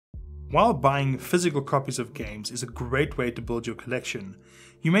While buying physical copies of games is a great way to build your collection,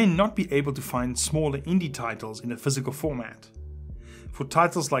 you may not be able to find smaller indie titles in a physical format. For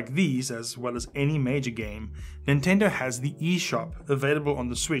titles like these, as well as any major game, Nintendo has the eShop available on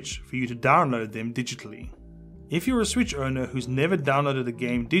the Switch for you to download them digitally. If you're a Switch owner who's never downloaded a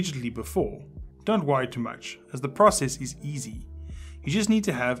game digitally before, don't worry too much, as the process is easy. You just need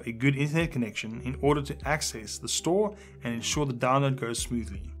to have a good internet connection in order to access the store and ensure the download goes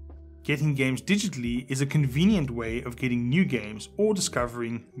smoothly. Getting games digitally is a convenient way of getting new games or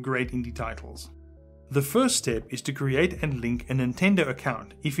discovering great indie titles. The first step is to create and link a Nintendo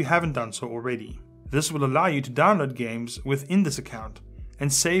account if you haven't done so already. This will allow you to download games within this account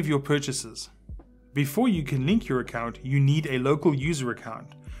and save your purchases. Before you can link your account, you need a local user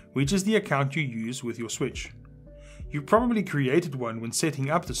account, which is the account you use with your Switch. You probably created one when setting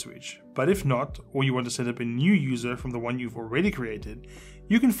up the Switch, but if not, or you want to set up a new user from the one you've already created,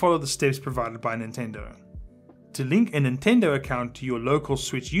 you can follow the steps provided by Nintendo. To link a Nintendo account to your local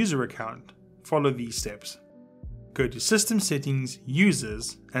Switch user account, follow these steps. Go to System Settings,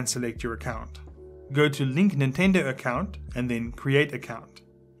 Users, and select your account. Go to Link Nintendo Account and then Create Account.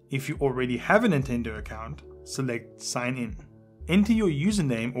 If you already have a Nintendo account, select Sign In. Enter your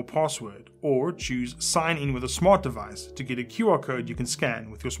username or password, or choose Sign In with a smart device to get a QR code you can scan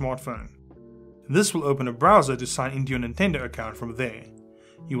with your smartphone. This will open a browser to sign into your Nintendo account from there.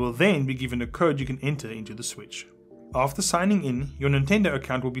 You will then be given a code you can enter into the Switch. After signing in, your Nintendo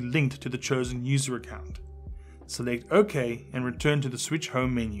account will be linked to the chosen user account. Select OK and return to the Switch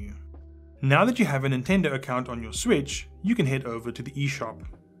home menu. Now that you have a Nintendo account on your Switch, you can head over to the eShop.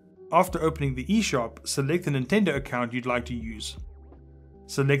 After opening the eShop, select the Nintendo account you'd like to use.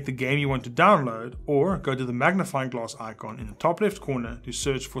 Select the game you want to download, or go to the magnifying glass icon in the top left corner to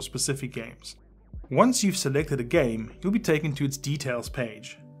search for specific games. Once you've selected a game, you'll be taken to its details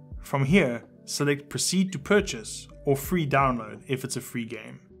page. From here, select Proceed to Purchase or Free Download if it's a free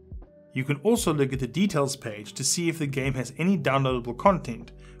game. You can also look at the details page to see if the game has any downloadable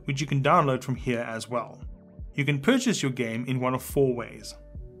content, which you can download from here as well. You can purchase your game in one of 4 ways.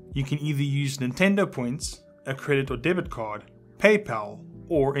 You can either use Nintendo points, a credit or debit card, PayPal,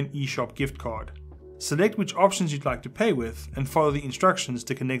 or an eShop gift card. Select which options you'd like to pay with and follow the instructions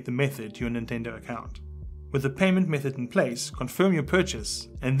to connect the method to your Nintendo account. With the payment method in place, confirm your purchase,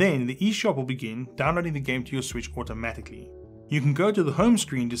 and then the eShop will begin downloading the game to your Switch automatically. You can go to the home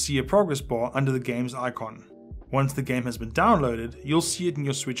screen to see a progress bar under the game's icon. Once the game has been downloaded, you'll see it in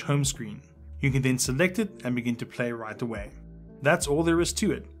your Switch home screen. You can then select it and begin to play right away. That's all there is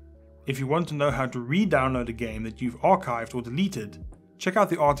to it. If you want to know how to re-download a game that you've archived or deleted, check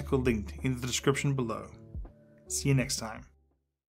out the article linked in the description below. See you next time.